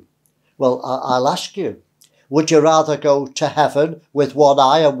true? Well, I'll ask you. Would you rather go to heaven with one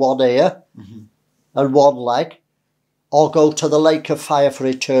eye and one ear and one leg, or go to the lake of fire for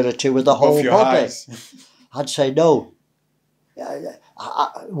eternity with the whole body? I'd say no.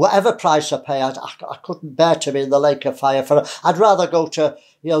 Whatever price I pay, I couldn't bear to be in the lake of fire. I'd rather go to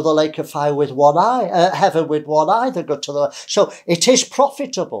the lake of fire with one eye, heaven with one eye, than go to the. So it is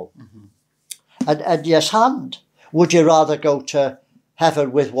profitable. And yes, hand. Would you rather go to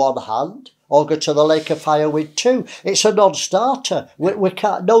heaven with one hand or go to the lake of fire with two? It's a non-starter. We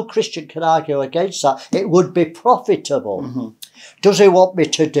can't. No Christian can argue against that. It would be profitable. Does he want me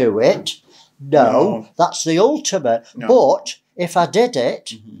to do it? No. That's the ultimate. No. But if I did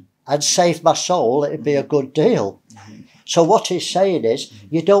it and saved my soul, it'd be a good deal. So what he's saying is,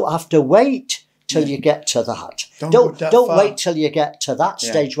 you don't have to wait till you get to that. Don't wait till you get to that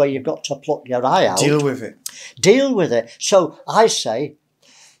stage where you've got to pluck your eye out. Deal with it. Deal with it. So I say,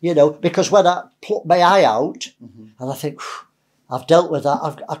 because when I pluck my eye out, and I think, I've dealt with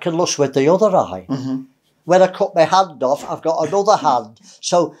that, I can lust with the other eye. When I cut my hand off, I've got another hand.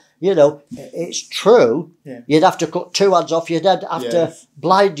 So, it's true. Yeah. You'd have to cut two hands off. You'd have to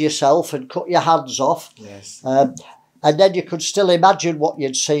blind yourself and cut your hands off. Yes. And then you could still imagine what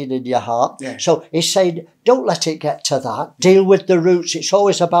you'd seen in your heart. Yeah. So he's saying, don't let it get to that. Deal with the roots. It's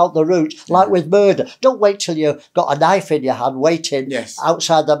always about the roots, like with murder. Don't wait till you've got a knife in your hand waiting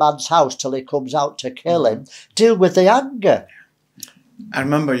outside the man's house till he comes out to kill him. Deal with the anger. I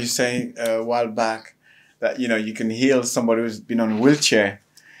remember you saying a while back that, you can heal somebody who's been on a wheelchair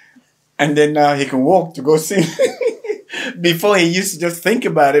and then now he can walk to go see. Before he used to just think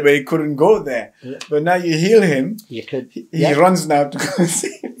about it, but he couldn't go there. Yeah. But now you heal him. You could. He runs now to go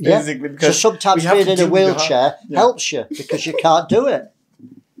see him, basically. Because so sometimes being in a wheelchair helps you because you can't do it.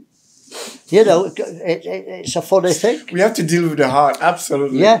 It's a funny thing. We have to deal with the heart,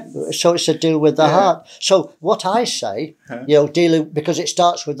 absolutely. Yeah, so it's a deal with the heart. So what I say, dealing, because it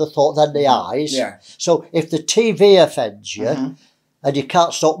starts with the thought, then the eyes. Yeah. So if the TV offends you, and you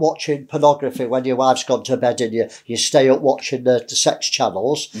can't stop watching pornography when your wife's gone to bed and you stay up watching the sex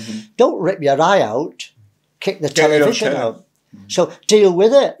channels, don't rip your eye out, kick the television out. So deal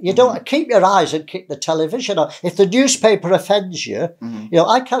with it. You don't keep your eyes and kick the television out. If the newspaper offends you,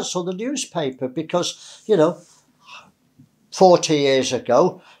 I cancel the newspaper because, 40 years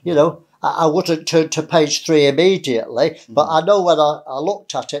ago, I wouldn't turn to page 3 immediately, but I know when I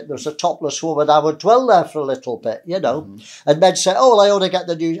looked at it, there's a topless woman, I would dwell there for a little bit, you know. And then say, oh, I only get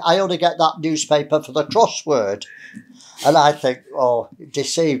that newspaper for the crossword. And I think, oh,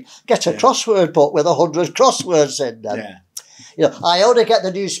 deceived. Get a crossword book with 100 crosswords in them. Yeah. You know, I only get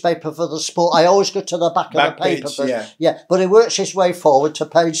the newspaper for the sport. I always go to the back of the paper page, first. Yeah, but it works its way forward to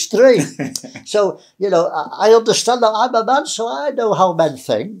page 3. So, you know, I understand that I'm a man, so I know how men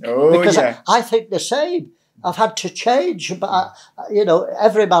think. Oh, because yeah. I think the same. I've had to change, but, you know,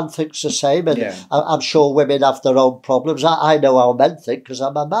 every man thinks the same. And I'm sure women have their own problems. I know how men think because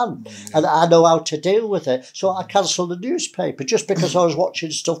I'm a man. And I know how to deal with it. So I cancelled the newspaper just because I was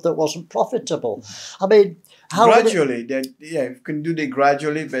watching stuff that wasn't profitable. I mean... Gradually, you can do it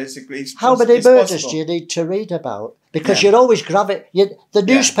gradually, basically. How many murders do you need to read about? Because you're always the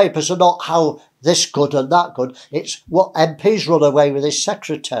newspapers are not how this good and that good. It's what MPs run away with his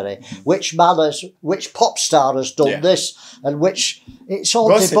secretary, which pop star has done this, and it's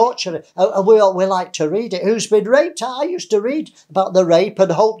all debauchery. And we like to read it. Who's been raped? I used to read about the rape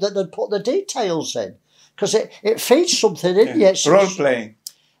and hope that they'd put the details in. Because it feeds something in you. Role-playing.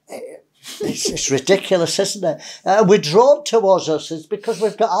 It's ridiculous, isn't it? We're drawn towards us. It's because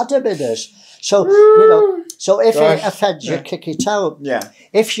we've got Adam in us. So, you know, if it offends you, kick it out. Yeah.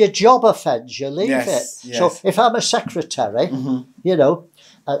 If your job offends you, leave it. Yes. So if I'm a secretary, you know,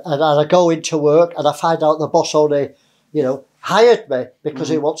 and I go into work and I find out the boss only, you know, hired me because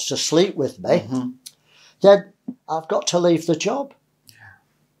he wants to sleep with me, then I've got to leave the job.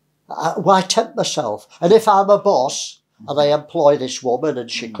 Why tempt myself? And if I'm a boss... and I employ this woman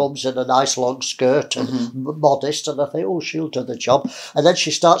and she comes in a nice long skirt and modest, and I think, oh, she'll do the job. And then she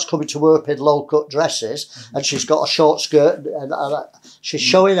starts coming to work in low-cut dresses and she's got a short skirt and she's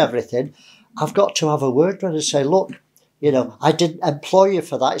showing everything. I've got to have a word with her and say, look, you know, I didn't employ you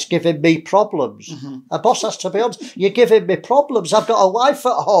for that. It's giving me problems. A boss has to be honest. You're giving me problems. I've got a wife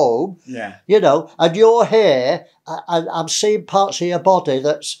at home, you know, and you're here and I'm seeing parts of your body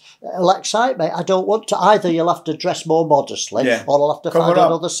that'll excite me. I don't want to. Either you'll have to dress more modestly or I'll have to find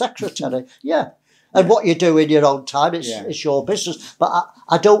another secretary. And what you do in your own time, it's your business. But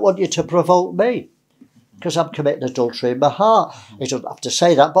I don't want you to provoke me. Because I'm committing adultery in my heart. He doesn't have to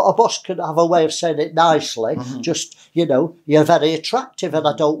say that, but a boss can have a way of saying it nicely. Just, you know, you're very attractive and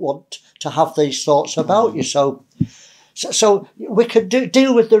I don't want to have these thoughts about you. So we can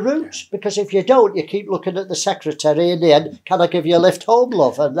deal with the roots, because if you don't, you keep looking at the secretary. In the end, can I give you a lift home,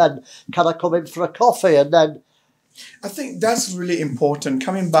 love? And then, can I come in for a coffee? And then... I think that's really important,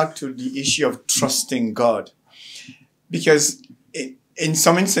 coming back to the issue of trusting God. Because... in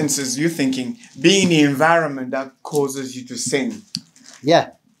some instances, you're thinking, being in the environment that causes you to sin.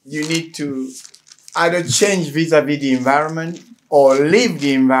 You need to either change vis-a-vis the environment or leave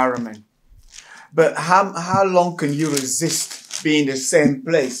the environment. But how long can you resist being in the same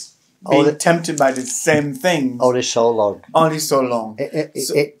place, being tempted by the same things? Only so long. Only so long.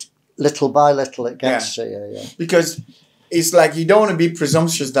 It little by little, it gets to you. Because it's like you don't want to be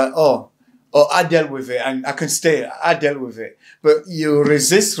presumptuous that, I dealt with it and I can stay. I dealt with it. But you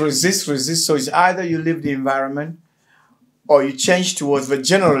resist. So it's either you leave the environment or you change towards, but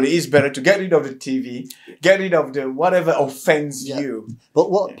generally it's better to get rid of the TV, get rid of the whatever offends you. But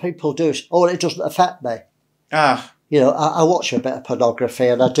what people do is, it doesn't affect me. You know, I watch a bit of pornography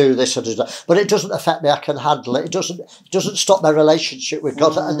and I do this and do that, but it doesn't affect me. I can handle it. It doesn't stop my relationship with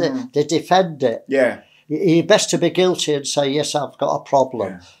God, and they defend it. You're best to be guilty and say, yes, I've got a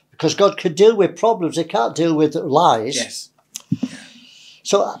problem. Because God can deal with problems. He can't deal with lies.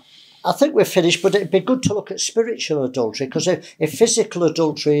 So I think we're finished, but it'd be good to look at spiritual adultery, because if physical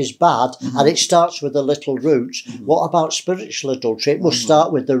adultery is bad and it starts with the little roots, what about spiritual adultery? It must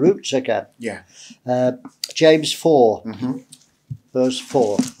start with the roots again. James 4, verse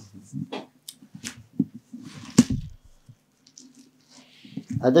 4.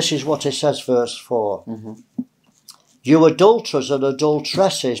 And this is what it says, verse 4. You adulterers and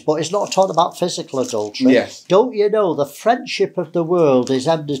adulteresses, but it's not talking about physical adultery. Don't you know the friendship of the world is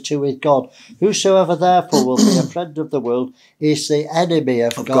enmity with God? Whosoever therefore will be a friend of the world is the enemy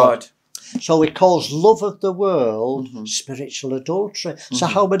of God. So he calls love of the world spiritual adultery. So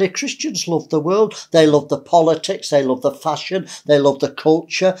how many Christians love the world? They love the politics, they love the fashion, they love the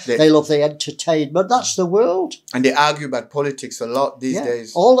culture, they love the entertainment. That's the world. And they argue about politics a lot these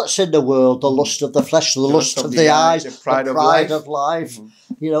days. All that's in the world, the lust of the flesh, the lust of the eyes, the pride of life.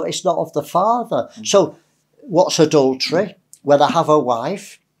 You know, it's not of the Father. So what's adultery? When I have a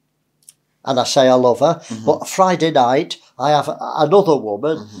wife and I say I love her, but Friday night I have another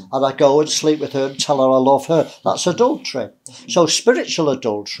woman and I go and sleep with her and tell her I love her. That's adultery. So spiritual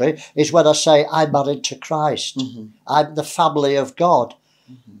adultery is when I say I'm married to Christ. I'm the family of God.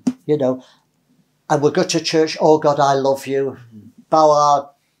 You know, and we go to church, oh God, I love you. Bow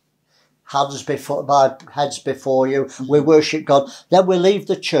our heads before you. We worship God. Then we leave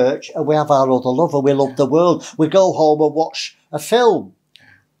the church and we have our other love and we love the world. We go home and watch a film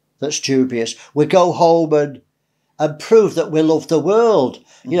that's dubious. We go home and prove that we love the world.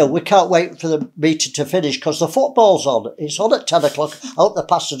 You know, we can't wait for the meeting to finish because the football's on. It's on at 10 o'clock. I hope the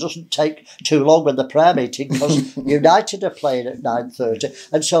pastor doesn't take too long with the prayer meeting because United are playing at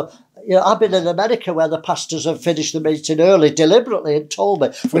 9:30. And so, you know, I've been in America where the pastors have finished the meeting early deliberately and told me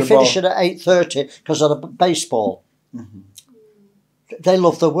we're finishing at 8:30 because of the baseball. They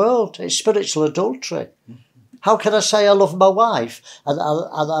love the world. It's spiritual adultery. How can I say I love my wife and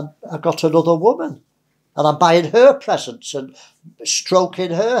I've got another woman? And I'm buying her presents and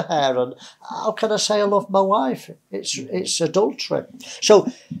stroking her hair. And how can I say I love my wife? It's adultery. So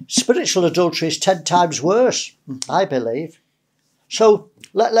spiritual adultery is 10 times worse, I believe. So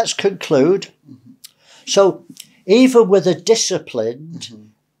let's conclude. So even with a disciplined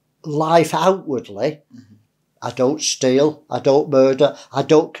life outwardly, I don't steal, I don't murder, I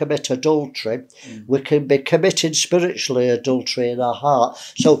don't commit adultery. We can be committing spiritually adultery in our heart.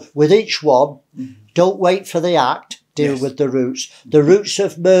 So with each one, don't wait for the act, deal with the roots. The roots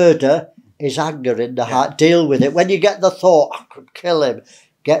of murder is anger in the heart. Deal with it. When you get the thought, I could kill him,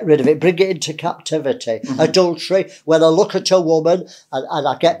 get rid of it, bring it into captivity. Adultery, when I look at a woman and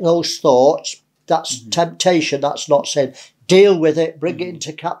I get those thoughts, that's temptation, that's not sin. Deal with it, bring it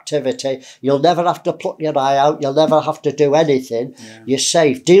into captivity. You'll never have to pluck your eye out. You'll never have to do anything. You're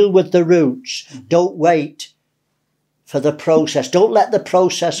safe. Deal with the roots. Don't wait for the process. Don't let the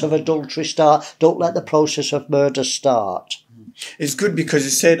process of adultery start. Don't let the process of murder start. It's good because you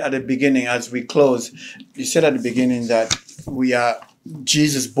said at the beginning, as we close, you said at the beginning that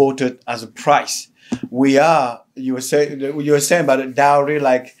Jesus bought it as a price. You were saying about a dowry,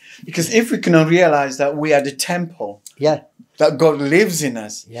 like, because if we cannot realize that we are the temple. That God lives in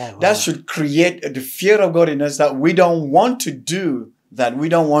us. That should create the fear of God in us, that we don't want to do that. We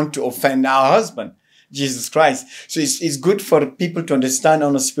don't want to offend our husband, Jesus Christ. So it's good for people to understand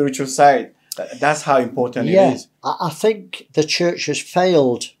on the spiritual side. That's how important it is. I think the church has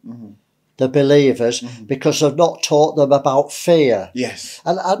failed the believers because they've not taught them about fear.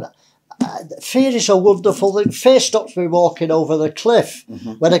 And fear is a wonderful thing. Fear stops me walking over the cliff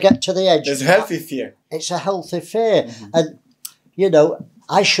when I get to the edge. There's healthy fear. It's a healthy fear. And, you know,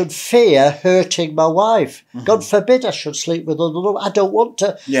 I should fear hurting my wife. God forbid I should sleep with another woman. I don't want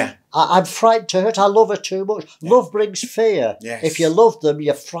to. I'm frightened to hurt. I love her too much. Love brings fear. If you love them,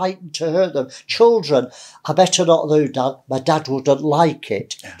 you're frightened to hurt them. Children, I better not do that. My dad wouldn't like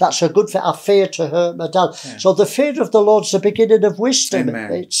it. That's a good thing. I fear to hurt my dad. So the fear of the Lord's the beginning of wisdom.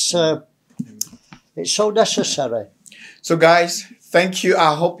 It's so necessary. So guys, thank you.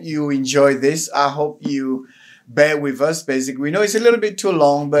 I hope you enjoy this. I hope you bear with us, basically. We know it's a little bit too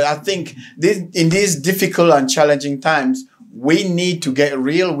long, but I think in these difficult and challenging times, we need to get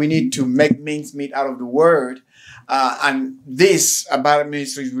real. We need to make mincemeat out of the word. And this, About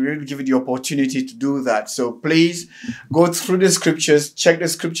Ministries, we really give you the opportunity to do that. So please go through the scriptures, check the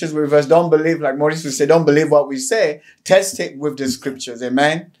scriptures with us. Don't believe, like Maurice would say, don't believe what we say. Test it with the scriptures.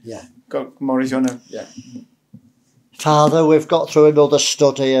 Amen? Go, Maurice, you want to? Father, we've got through another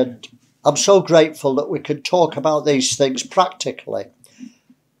study and I'm so grateful that we can talk about these things practically.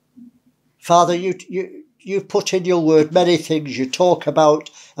 Father, you've put in your word many things. You talk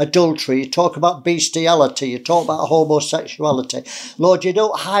about adultery, you talk about bestiality, you talk about homosexuality. Lord, you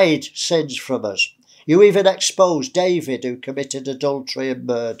don't hide sins from us. You even exposed David, who committed adultery and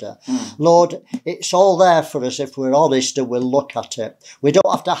murder. Lord, it's all there for us if we're honest and we'll look at it. We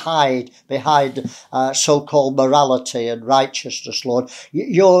don't have to hide behind so-called morality and righteousness, Lord.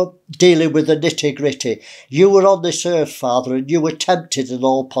 You're dealing with the nitty-gritty. You were on this earth, Father, and you were tempted in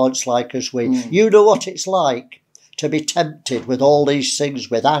all points like as we. You know what it's like to be tempted with all these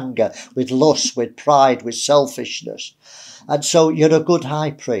things, with anger, with lust, with pride, with selfishness. And so you're a good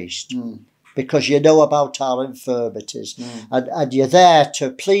high priest. Because you know about our infirmities. And you're there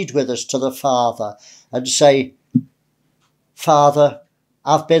to plead with us to the Father and say, Father,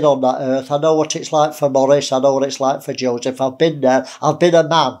 I've been on that earth. I know what it's like for Maurice. I know what it's like for Joseph. I've been there. I've been a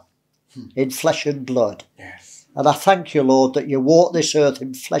man in flesh and blood. And I thank you, Lord, that you walked this earth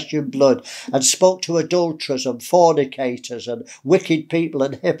in flesh and blood and spoke to adulterers and fornicators and wicked people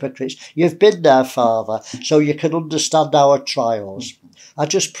and hypocrites. You've been there, Father, so you can understand our trials. I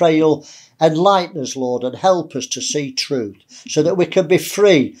just pray you'll Enlighten us, Lord, and help us to see truth so that we can be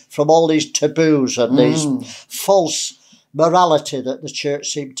free from all these taboos and these false morality that the church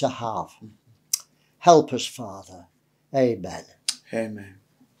seemed to have. Help us, Father. Amen. Amen.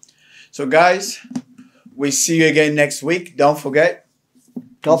 So, guys, we see you again next week. Don't forget.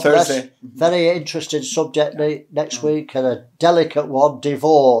 God bless. Thursday. Very interesting subject next week, and a delicate one,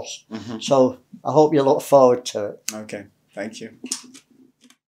 divorce. So I hope you look forward to it. Okay. Thank you.